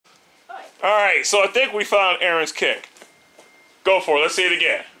All right, so I think we found Aaron's kick. Go for it. Let's see it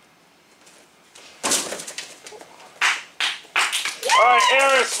again. All right,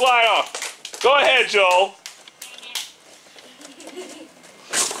 Aaron, slide off. Go ahead, Joel.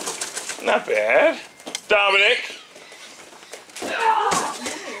 Not bad. Dominic.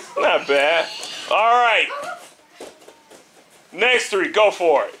 Not bad. All right. Next three, go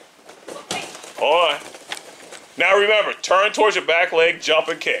for it. Hold on. Now remember, turn towards your back leg, jump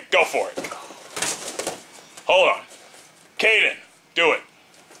and kick. Go for it. Hold on. Caden, do it.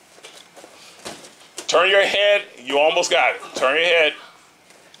 Turn your head. You almost got it. Turn your head.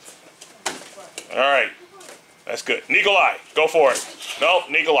 All right. That's good. Nikolai, go for it. Nope,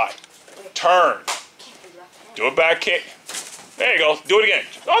 Nikolai. Turn. Do a back kick. There you go. Do it again.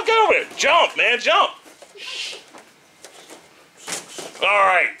 Oh, get over it. Jump, man. Jump. All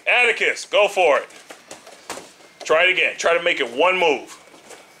right. Atticus, go for it. Try it again. Try to make it one move.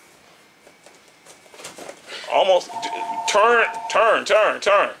 Almost. Turn.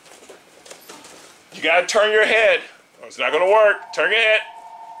 You got to turn your head. Or it's not going to work. Turn your head.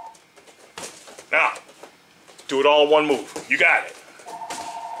 Now, do it all in one move. You got it.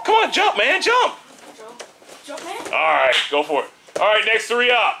 Come on, jump, man. Jump. Jump, man. All right. Go for it. All right. Next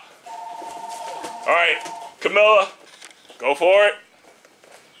three up. All right. Camilla, go for it.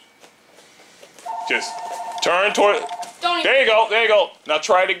 Just turn toward. There you go. There you go. Now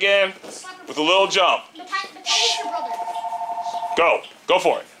try it again with a little jump. Go. Go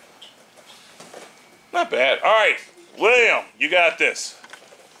for it. Not bad. All right. William, you got this.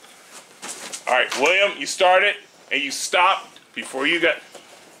 All right. William, you started and you stopped before you got.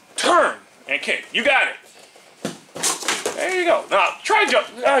 Turn and kick. You got it. There you go. Now try jump.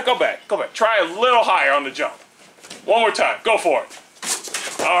 Go back. Go back. Try a little higher on the jump. One more time. Go for it.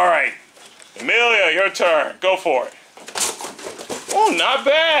 All right. Amelia, your turn. Go for it. Oh, not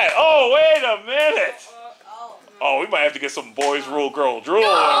bad. Oh, wait a minute. Oh, we might have to get some boys rule, girl drool. No!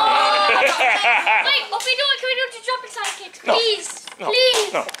 Wait, what we doing? Can we do the jumping side kicks? Please. No.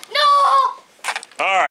 Please. No. No! All right.